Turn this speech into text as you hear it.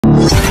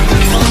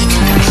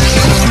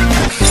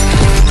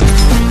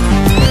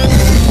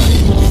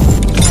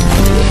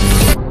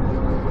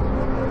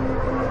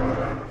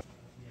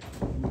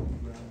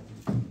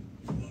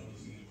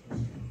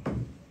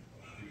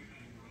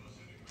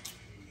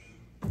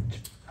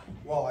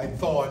Well, I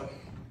thought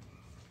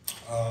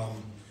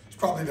it's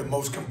probably the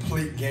most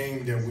complete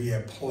game that we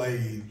have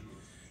played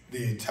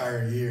the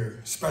entire year,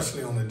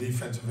 especially on the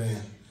defensive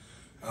end.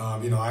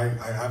 I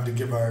have to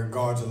give our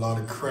guards a lot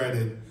of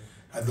credit.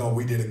 I thought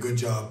we did a good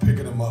job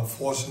picking them up,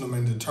 forcing them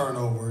into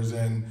turnovers,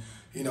 and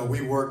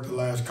we worked the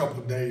last couple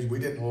of days. We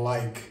didn't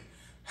like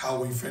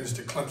how we finished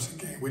the Clemson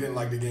game. We didn't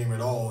like the game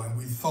at all, and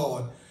we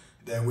thought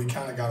that we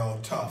kind of got all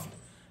tough.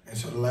 And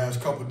so the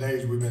last couple of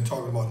days we've been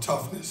talking about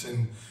toughness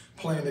and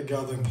playing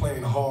together and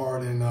playing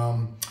hard, and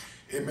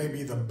it may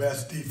be the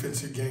best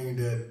defensive game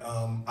that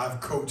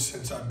I've coached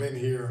since I've been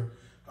here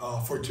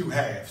for 2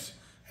 halves.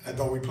 And I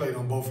thought we played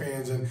on both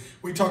ends. And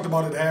we talked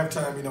about at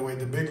halftime, we had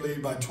the big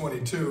lead by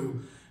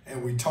 22,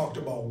 and we talked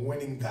about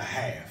winning the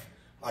half.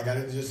 Like I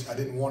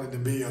didn't want it to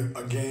be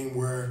a game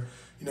where,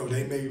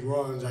 they made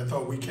runs. I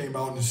thought we came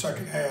out in the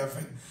second half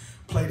and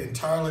played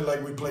entirely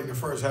like we played in the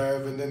first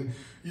half. And then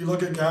you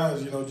look at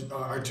guys,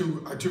 our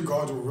two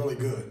guards were really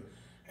good.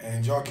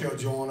 And Jarkel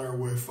Joyner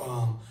with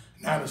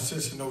 9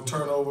 assists and no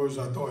turnovers.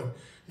 I thought,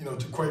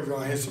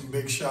 Tequavion hit some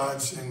big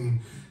shots,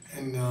 and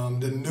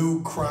the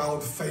new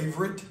crowd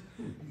favorite,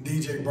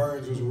 DJ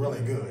Burns, was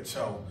really good.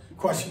 So,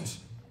 questions?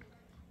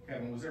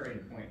 Kevin, was there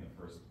any point in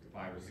the first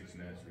 5 or 6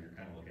 minutes where you're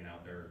kind of looking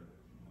out there,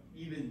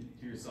 even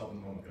to yourself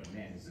in the moment, going,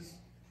 man, is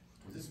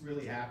this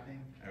really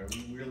happening? Are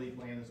we really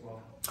playing this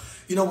well?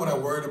 You know what I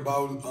worried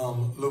about,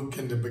 Luke,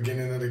 in the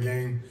beginning of the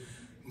game?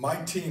 My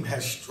team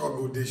has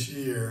struggled this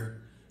year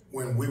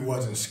when we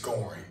wasn't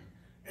scoring.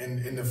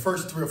 And in the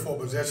first 3 or 4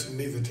 possessions,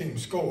 neither team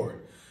scored.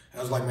 And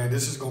I was like, man,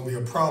 this is going to be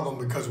a problem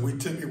because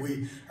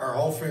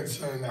our offense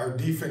and our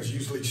defense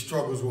usually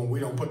struggles when we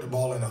don't put the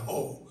ball in a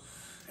hole.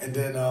 And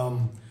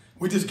then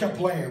we just kept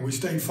playing. We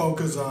stayed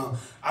focused.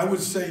 I would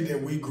say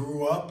that we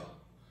grew up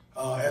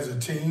as a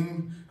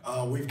team.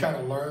 We've kind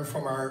of learned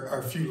from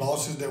our few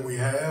losses that we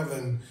have,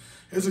 and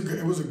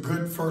it was a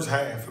good first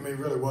half. I mean, it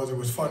really was. It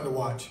was fun to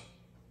watch.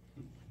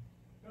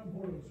 How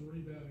important was the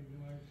rebounding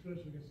tonight,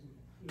 especially against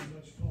a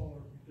much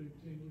taller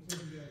Duke team? It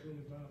seemed to be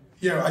really valuable.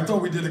 Yeah, I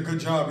thought we did a good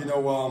job.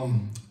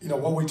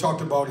 What we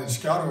talked about in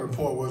scouting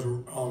report was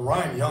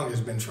Ryan Young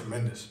has been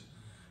tremendous.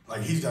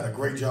 Like, he's done a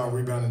great job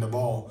rebounding the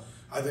ball.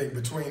 I think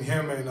between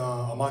him and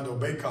Armando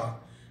Baycock,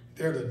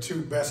 they're the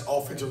 2 best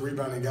offensive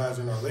rebounding guys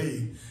in our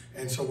league.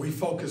 And so we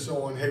focus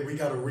on, hey, we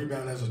got to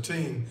rebound as a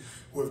team.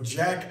 With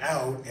Jack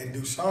out and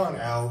Dusan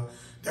out,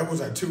 that was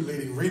our 2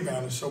 leading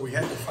rebounders, so we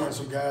had to find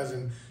some guys,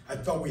 and I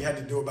thought we had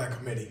to do it by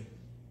committee.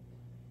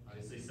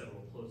 Obviously,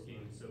 several close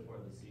games so far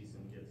this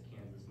season against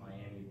Kansas,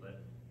 Miami,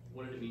 but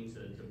what did it mean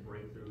to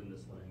break through in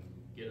this one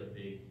and get a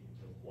big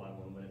quad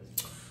 1 win?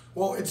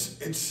 Well, it's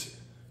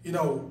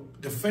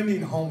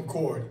defending home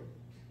court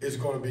is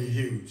going to be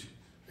huge.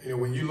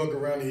 When you look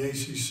around the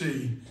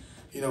ACC,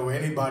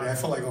 anybody, I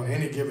feel like on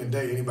any given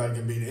day, anybody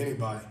can beat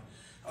anybody.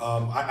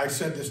 I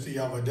said this the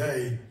other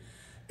day,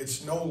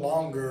 it's no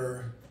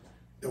longer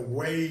the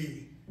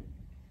way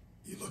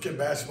you look at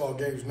basketball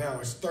games now.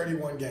 It's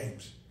 31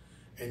 games,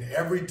 and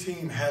every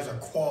team has a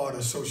quad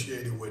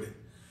associated with it.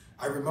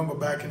 I remember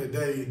back in the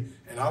day,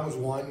 and I was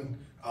one,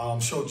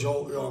 sure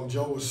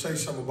Joe would say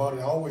something about it.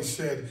 I always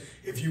said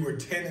if you were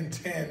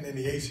 10-10 in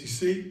the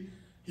ACC,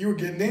 you were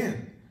getting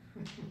in.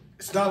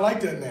 It's not like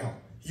that now.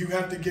 You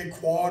have to get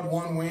quad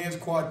 1 wins,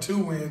 quad 2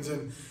 wins,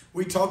 and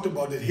we talked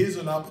about that. Here's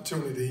an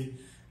opportunity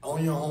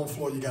on your home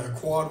floor. You got a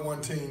quad 1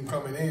 team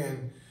coming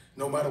in.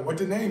 No matter what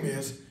the name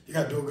is, you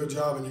got to do a good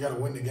job and you got to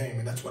win the game,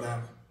 and that's what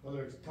happened. Well,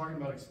 they're talking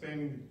about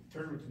expanding the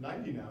tournament to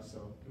 90 now,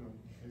 so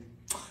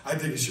I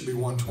think it should be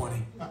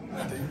 120.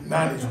 I think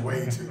 90 is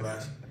way too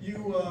less.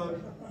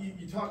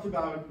 You talked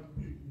about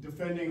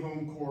defending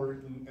home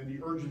court and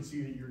the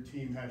urgency that your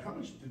team had. How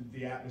much did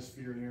the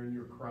atmosphere there in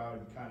your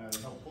crowd kind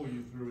of help pull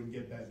you through and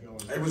get that going?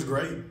 It was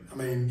great. I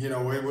mean,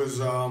 it was,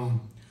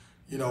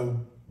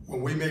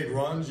 when we made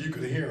runs, you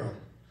could hear them.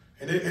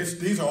 And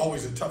these are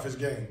always the toughest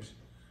games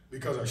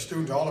because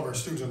all of our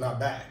students are not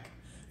back.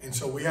 And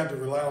so we had to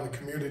rely on the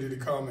community to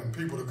come and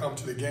people to come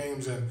to the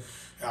games. And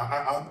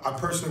I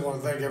personally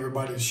want to thank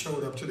everybody that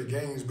showed up to the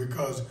games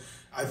because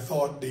I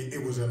thought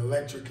it was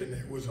electric and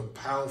it was a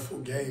powerful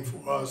game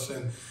for us.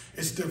 And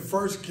it's the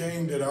first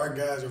game that our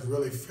guys have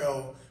really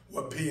felt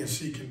what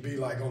PNC can be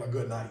like on a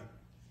good night.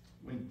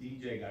 When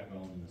DJ got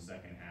going in the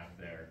second half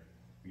there,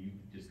 were you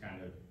just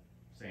kind of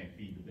saying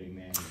feed the big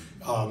man?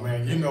 Oh,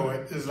 man, you know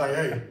it. It's like,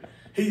 hey,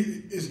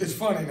 it's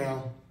funny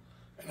now.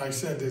 And I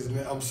said this, and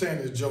I'm saying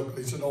this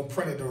jokingly, so don't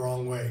print it the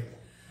wrong way.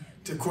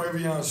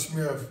 Tequavion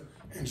Smith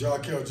and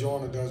Jarkel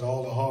Joyner does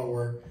all the hard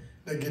work.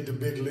 They get the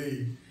big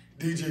lead.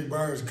 DJ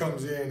Burns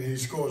comes in and he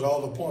scores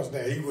all the points.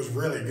 Now, he was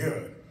really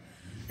good.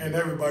 And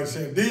everybody's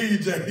saying,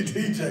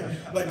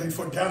 DJ, like they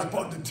forgot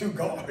about the 2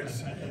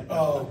 guards.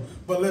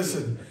 But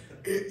listen,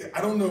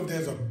 I don't know if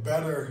there's a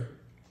better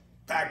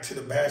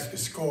back-to-the-basket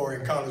scorer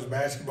in college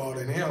basketball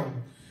than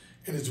him.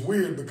 And it's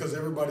weird because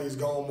everybody's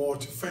gone more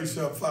to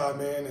face-up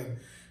 5-man and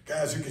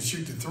guys who can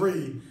shoot the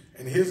 3.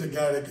 And here's a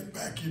guy that can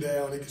back you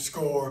down. He can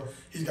score.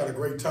 He's got a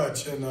great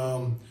touch.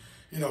 And,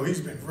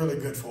 he's been really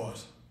good for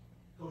us.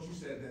 Coach, you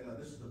said that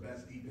this is the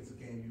best defensive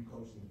game you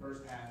coached in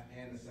first half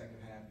and the second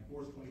half. You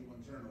forced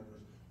 21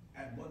 turnovers.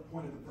 At what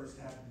point in the first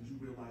half did you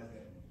realize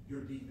that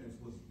your defense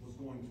was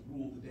going to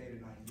rule the day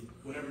tonight?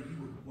 Whatever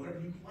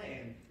you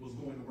planned was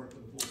going to work for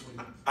the full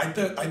 20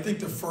 minutes. I think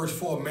the first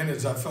 4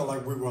 minutes I felt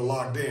like we were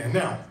locked in.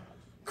 Now,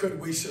 could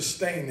we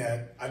sustain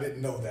that? I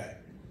didn't know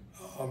that.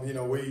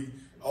 We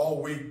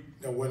all week,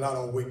 well, not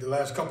all week, the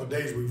last couple of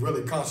days we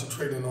really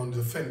concentrated on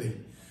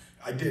defending.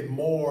 I did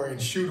more in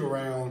shoot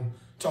around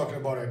talking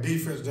about our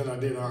defense than I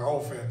did our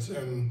offense.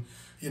 And,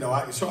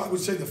 so I would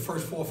say the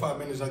first 4 or 5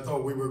 minutes I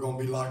thought we were going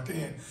to be locked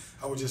in.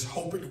 I was just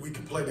hoping we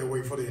could play that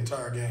way for the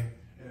entire game.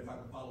 And if I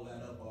could follow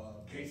that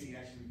up, Casey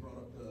actually brought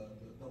up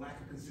the lack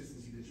of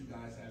consistency that you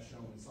guys have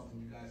shown. It's something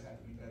you guys have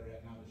to be better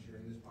at now this year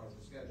in this part of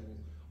the schedule.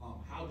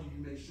 How do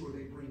you make sure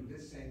they bring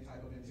this same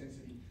type of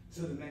intensity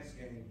to the next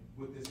game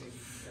with this ACC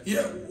schedule?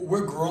 Yeah,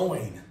 we're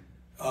growing.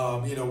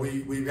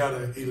 We've got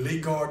an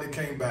elite guard that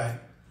came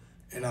back,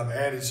 and I've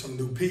added some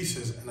new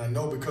pieces. And I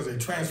know because they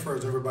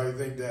transfers, everybody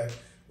think that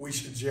we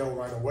should gel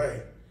right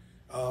away.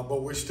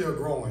 But we're still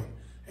growing.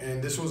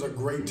 And this was a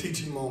great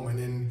teaching moment.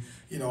 And,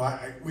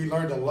 we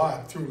learned a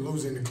lot through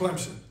losing to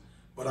Clemson.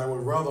 But I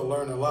would rather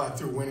learn a lot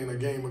through winning a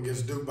game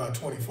against Duke by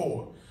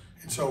 24.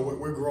 And so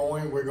we're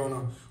growing. We're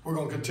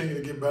gonna continue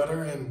to get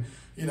better. And,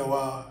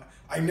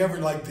 I never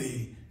liked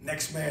the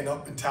next man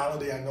up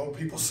mentality. I know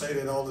people say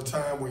that all the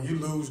time. When you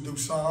lose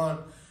Dusan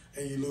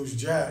and you lose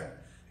Jack,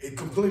 it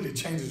completely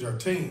changes our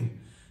team.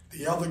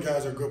 The other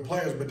guys are good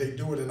players, but they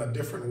do it in a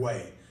different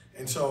way.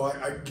 And so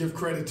I give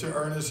credit to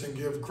Ernest and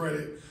give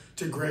credit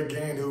to Greg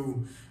Gann,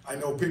 who I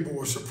know people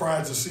were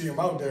surprised to see him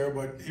out there,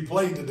 but he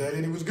played today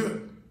and he was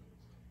good.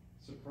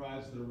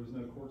 Surprised there was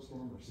no court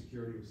storm or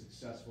security was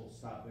successful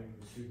stopping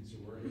the students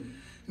who were in?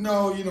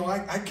 No,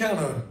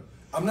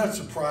 I'm not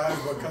surprised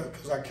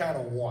because I kind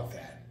of want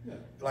that. Yeah.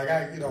 Like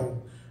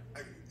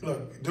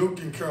look,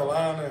 Duke and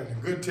Carolina and the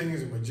good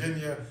teams in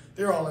Virginia,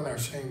 they're all in our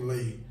same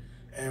league.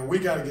 And we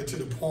got to get to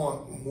the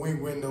point when we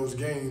win those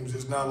games,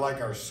 it's not like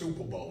our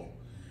Super Bowl.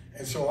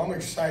 And so I'm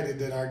excited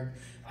that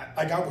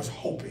I was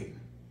hoping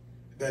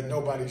that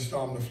nobody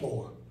stormed the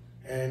floor.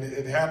 And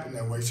it happened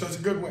that way. So it's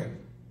a good win.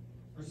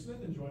 Are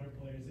Smith and Joyner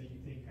players that you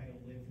think kind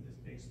of live for this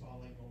big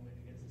spotlight moment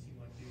against a team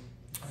like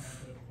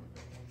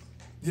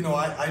Duke?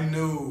 I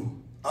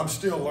knew, I'm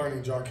still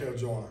learning Jarkel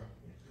Joyner.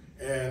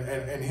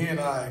 And he and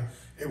I,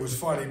 it was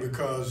funny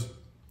because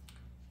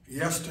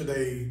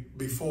yesterday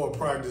before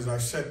practice, I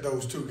set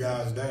those two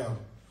guys down.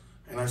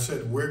 And I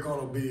said, we're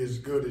going to be as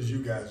good as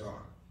you guys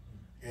are.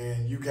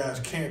 And you guys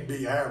can't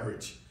be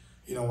average.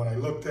 When I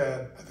looked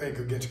at, I think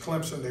against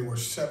Clemson, they were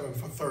 7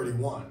 for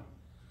 31.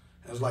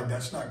 I was like,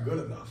 that's not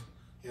good enough.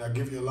 I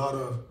give you a lot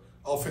of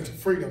offensive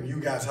freedom. You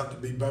guys have to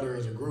be better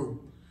as a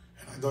group.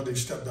 And I thought they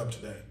stepped up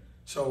today.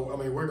 So,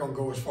 we're going to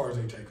go as far as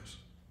they take us.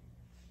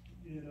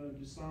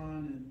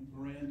 Desan and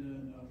Miranda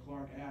and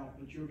Clark out,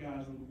 but your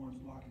guys were the ones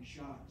blocking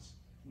shots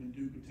when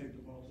Duke would take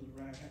the ball to the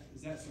rack.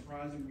 Is that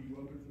surprising? Were you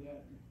open for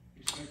that?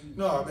 Expecting?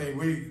 No,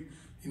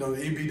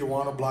 the EB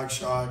Dewana block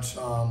shots.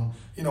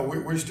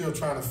 We're still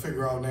trying to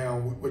figure out now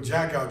with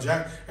Jack out.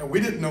 And we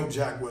didn't know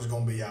Jack was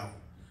going to be out.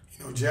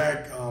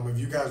 Jack, if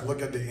you guys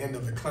look at the end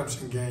of the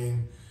Clemson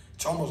game,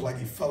 it's almost like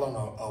he fell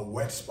on a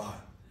wet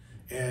spot.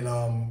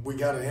 And we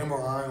got an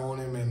MRI on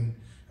him, and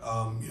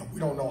we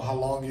don't know how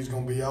long he's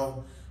going to be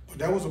out. But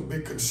that was a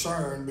big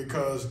concern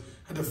because I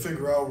had to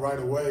figure out right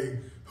away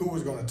who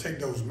was going to take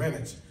those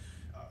minutes.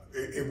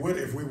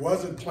 If we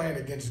wasn't playing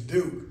against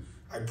Duke,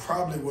 I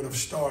probably would have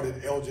started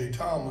LJ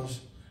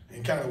Thomas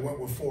and kind of went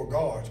with 4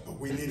 guards. But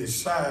we needed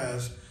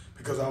size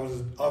because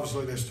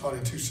obviously they're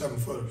starting 2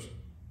 7-footers.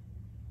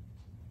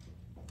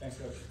 Thanks,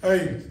 Coach.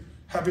 Hey,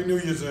 Happy New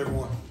Year's,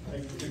 everyone.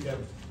 Thank you,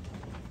 Kevin.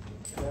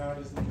 How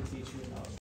does the teach you